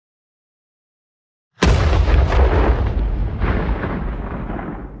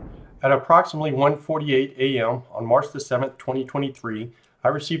At approximately 1:48 a.m. on March the 7th, 2023, I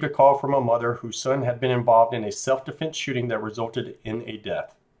received a call from a mother whose son had been involved in a self-defense shooting that resulted in a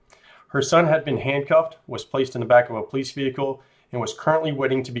death. Her son had been handcuffed, was placed in the back of a police vehicle, and was currently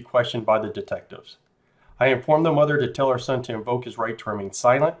waiting to be questioned by the detectives. I informed the mother to tell her son to invoke his right to remain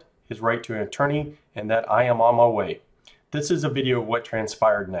silent, his right to an attorney, and that I am on my way. This is a video of what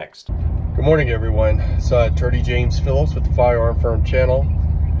transpired next. Good morning, everyone. It's Attorney James Phillips with the Firearm Firm channel.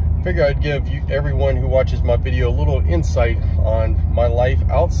 Figure I'd give everyone who watches my video a little insight on my life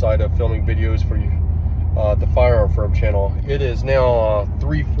outside of filming videos for you, the Firearm Firm channel. It is now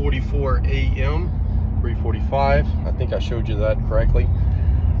 3:44 a.m., 3:45. I think I showed you that correctly.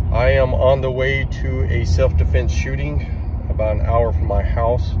 I am on the way to a self-defense shooting about an hour from my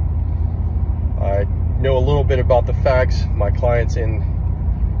house. I know a little bit about the facts. My client's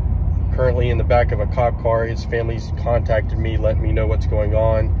currently in the back of a cop car. His family's contacted me, letting me know what's going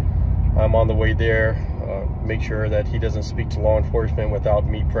on. I'm on the way there. Make sure that he doesn't speak to law enforcement without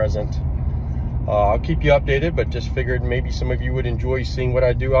me present. I'll keep you updated, but just figured maybe some of you would enjoy seeing what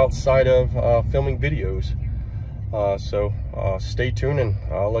I do outside of filming videos. So stay tuned, and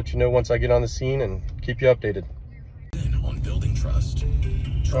I'll let you know once I get on the scene and keep you updated. On building trust.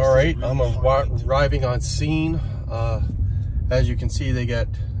 All right, I'm arriving on scene. As you can see, they got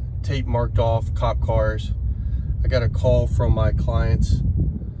tape marked off cop cars. I got a call from my client's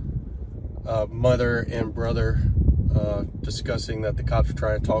mother and brother discussing that the cops are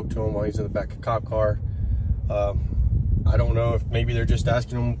trying to talk to him while he's in the back of a cop car. I don't know if maybe they're just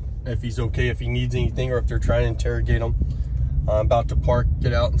asking him if he's okay, if he needs anything, or if they're trying to interrogate him. I'm about to park,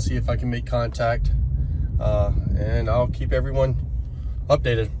 get out and see if I can make contact, and I'll keep everyone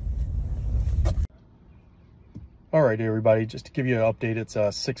updated. All right, everybody, just to give you an update, it's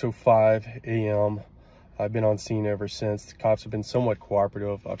 6:05 a.m. I've been on scene ever since. The cops have been somewhat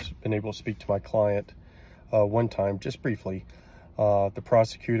cooperative. I've been able to speak to my client one time, just briefly. The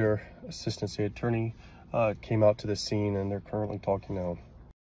prosecutor, assistant state attorney, came out to the scene, and they're currently talking now.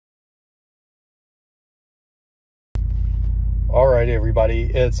 All right, everybody,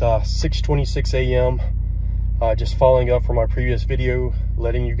 it's 6:26 a.m. Just following up from my previous video,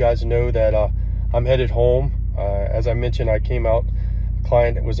 letting you guys know that I'm headed home. As I mentioned, I came out. The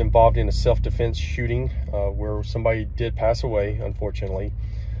client was involved in a self-defense shooting where somebody did pass away, unfortunately.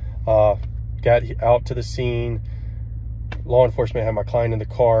 Got out to the scene. Law enforcement had my client in the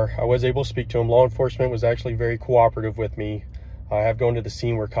car. I was able to speak to him. Law enforcement was actually very cooperative with me. I have gone to the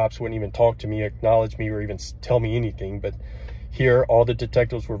scene where cops wouldn't even talk to me, acknowledge me, or even tell me anything. But here, all the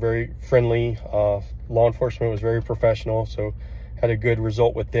detectives were very friendly. Law enforcement was very professional, so had a good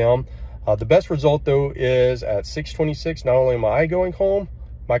result with them. The best result, though, is at 6:26, not only am I going home,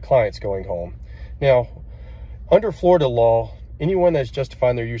 my client's going home. Now, under Florida law, anyone that's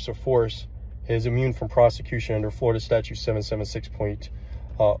justifying their use of force is immune from prosecution under Florida Statute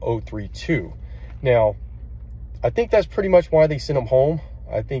 776.032. Now, I think that's pretty much why they sent him home.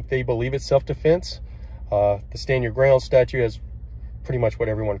 I think they believe it's self-defense. The Stand Your Ground statute, is pretty much what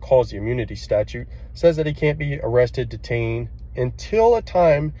everyone calls the immunity statute, says that he can't be arrested, detained, until a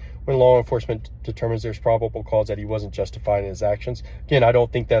time when law enforcement determines there's probable cause that he wasn't justified in his actions. Again, I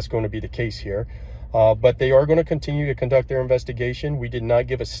don't think that's going to be the case here, but they are going to continue to conduct their investigation. We did not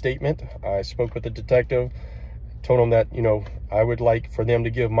give a statement. I spoke with the detective, told him that, you know, I would like for them to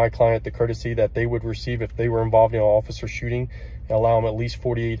give my client the courtesy that they would receive if they were involved in an officer shooting, and allow him at least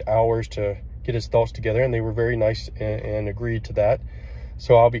 48 hours to get his thoughts together, and they were very nice and agreed to that.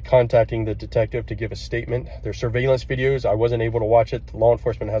 So I'll be contacting the detective to give a statement. Their surveillance videos, I wasn't able to watch it. Law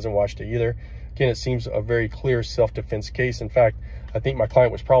enforcement hasn't watched it either. Again, it seems a very clear self-defense case. In fact, I think my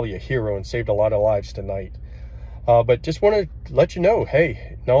client was probably a hero and saved a lot of lives tonight. But just want to let you know,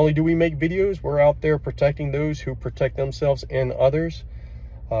 hey, not only do we make videos, we're out there protecting those who protect themselves and others,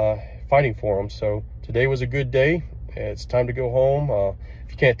 fighting for them. So today was a good day. It's time to go home.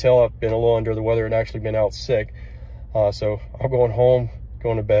 If you can't tell, I've been a little under the weather and actually been out sick. So I'm going home,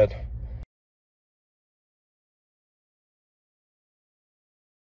 going to bed.